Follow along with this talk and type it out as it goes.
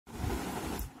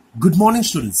Good morning,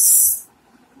 students.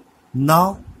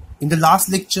 Now, in the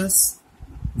last lectures,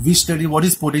 we studied what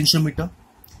is potentiometer.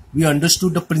 We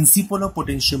understood the principle of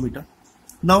potentiometer.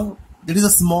 Now, there is a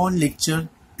small lecture,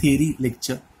 theory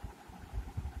lecture.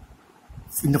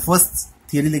 In the first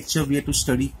theory lecture, we have to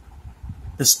study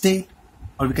the state,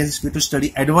 or we have to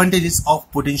study advantages of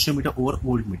potentiometer over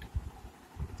voltmeter.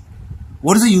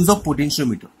 What is the use of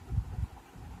potentiometer?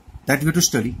 That we have to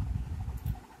study.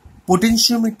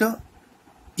 Potentiometer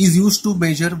is used to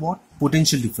measure what?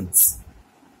 Potential difference.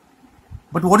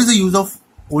 But what is the use of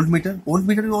voltmeter?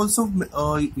 Voltmeter is also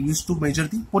used to measure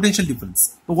the potential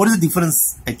difference. So what is the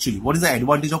difference actually? What is the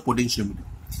advantage of potentiometer?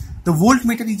 The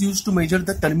voltmeter is used to measure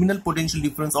the terminal potential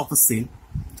difference of a cell,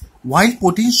 while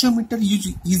potentiometer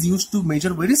is used to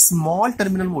measure very small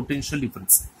terminal potential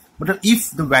difference. But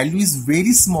if the value is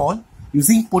very small,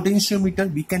 using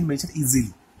potentiometer we can measure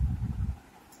easily.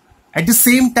 At the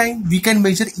same time, we can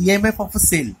measure EMF of a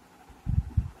cell.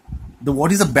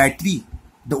 What is a battery?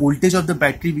 The voltage of the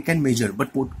battery we can measure,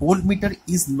 but voltmeter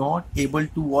is not able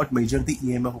to measure the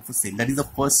EMF of a cell. That is the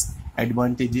first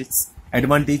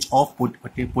advantage of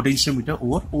potentiometer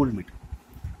over voltmeter.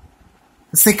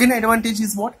 The second advantage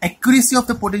is what? Accuracy of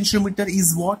the potentiometer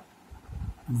is what?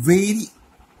 Very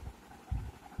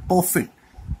perfect.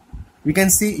 We can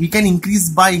say we can increase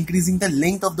by increasing the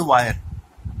length of the wire.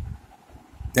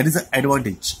 That is the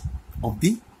advantage of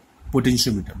the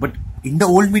potentiometer. But in the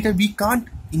voltmeter, we can't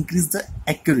increase the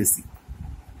accuracy.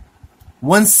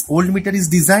 Once voltmeter is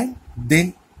designed,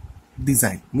 then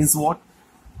design means what?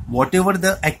 Whatever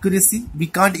the accuracy, we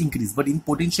can't increase. But in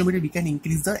potentiometer, we can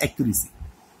increase the accuracy.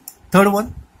 Third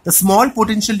one, the small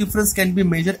potential difference can be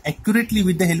measured accurately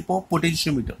with the help of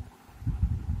potentiometer.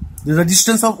 The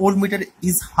resistance of voltmeter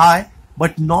is high,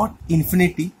 but not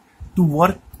infinity to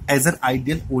work as an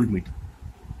ideal voltmeter.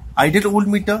 Ideal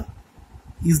voltmeter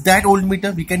is that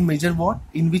voltmeter we can measure what?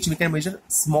 In which we can measure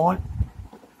small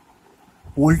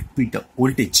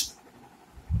voltage.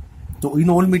 So in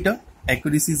voltmeter,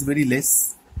 accuracy is very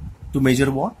less to measure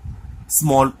what?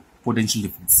 Small potential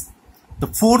difference. The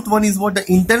fourth one is what? The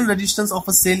internal resistance of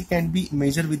a cell can be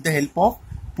measured with the help of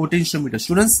potentiometer.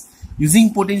 Students,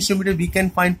 using potentiometer we can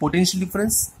find potential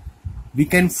difference, we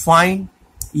can find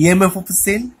EMF of a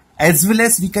cell, as well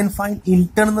as we can find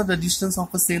internal resistance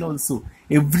of a cell also.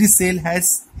 Every cell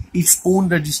has its own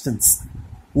resistance.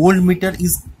 Voltmeter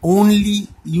is only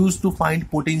used to find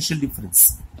potential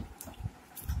difference.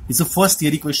 It's the first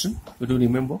theory question, you have to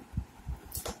remember.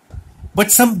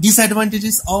 But some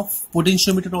disadvantages of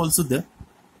potentiometer are also there.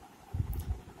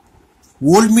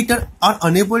 Voltmeter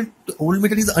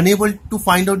is unable to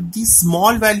find out the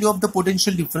small value of the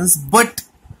potential difference, but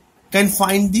can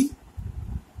find the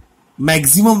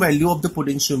maximum value of the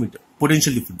potential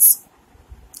difference.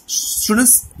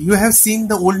 Students, you have seen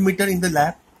the voltmeter in the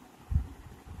lab,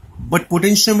 but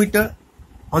potentiometer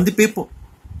on the paper.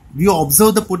 We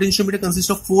observe the potentiometer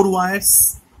consists of 4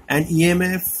 wires, and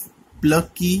EMF,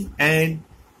 plug key, and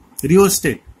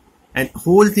rheostat. And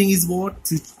whole thing is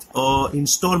what?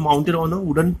 Installed mounted on a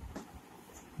wooden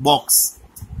box.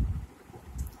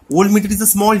 Voltmeter is a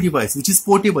small device which is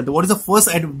portable. What is the first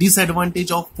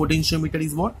disadvantage of potentiometer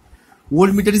is what?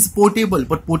 Voltmeter is portable,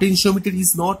 but potentiometer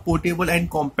is not portable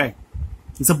and compact.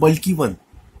 It's a bulky one.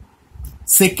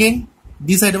 Second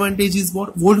disadvantage is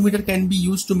what? Voltmeter can be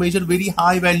used to measure very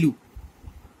high value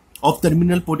of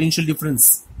terminal potential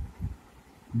difference,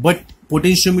 but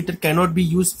potentiometer cannot be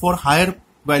used for higher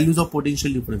values of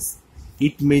potential difference.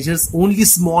 It measures only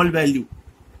small value.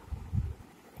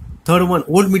 Third one,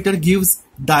 voltmeter gives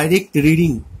direct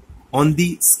reading on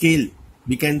the scale.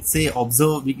 We can say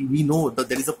observe, we know that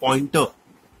there is a pointer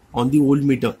on the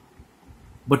voltmeter,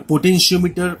 but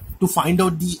potentiometer, to find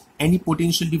out any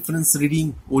potential difference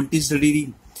reading, voltage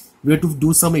reading, we have to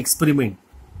do some experiment.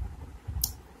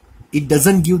 It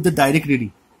doesn't give the direct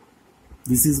reading.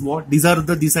 These are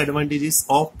the disadvantages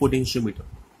of potentiometer.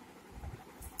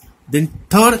 Then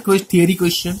third theory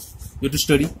question you have to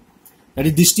study, that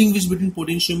is distinguish between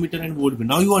potentiometer and voltmeter.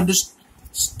 Now you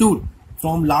understood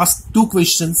from last 2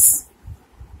 questions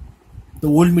the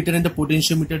voltmeter and the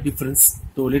potentiometer difference.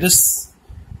 So let us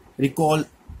recall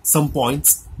some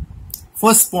points.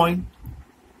 First point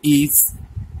is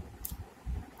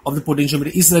of the potentiometer,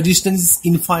 its resistance is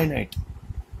infinite.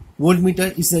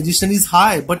 Voltmeter, its resistance is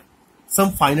high, but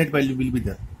some finite value will be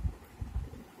there.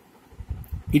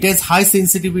 It has high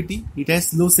sensitivity, it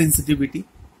has low sensitivity.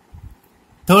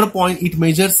 Third point, it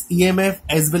measures EMF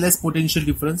as well as potential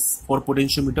difference. For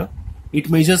potentiometer, it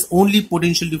measures only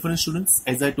potential difference, students,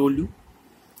 as I told you.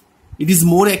 It is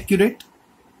more accurate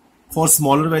for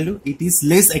smaller value. It is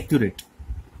less accurate.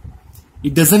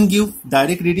 It doesn't give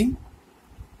direct reading.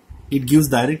 It gives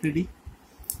direct reading.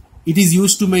 It is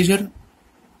used to measure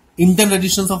internal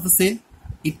resistance of a cell.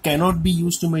 It cannot be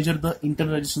used to measure the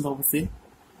internal resistance of a cell.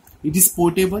 It is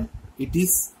portable. It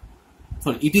is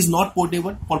not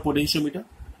portable for potentiometer.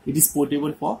 It is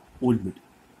portable for voltmeter.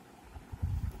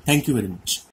 Thank you very much.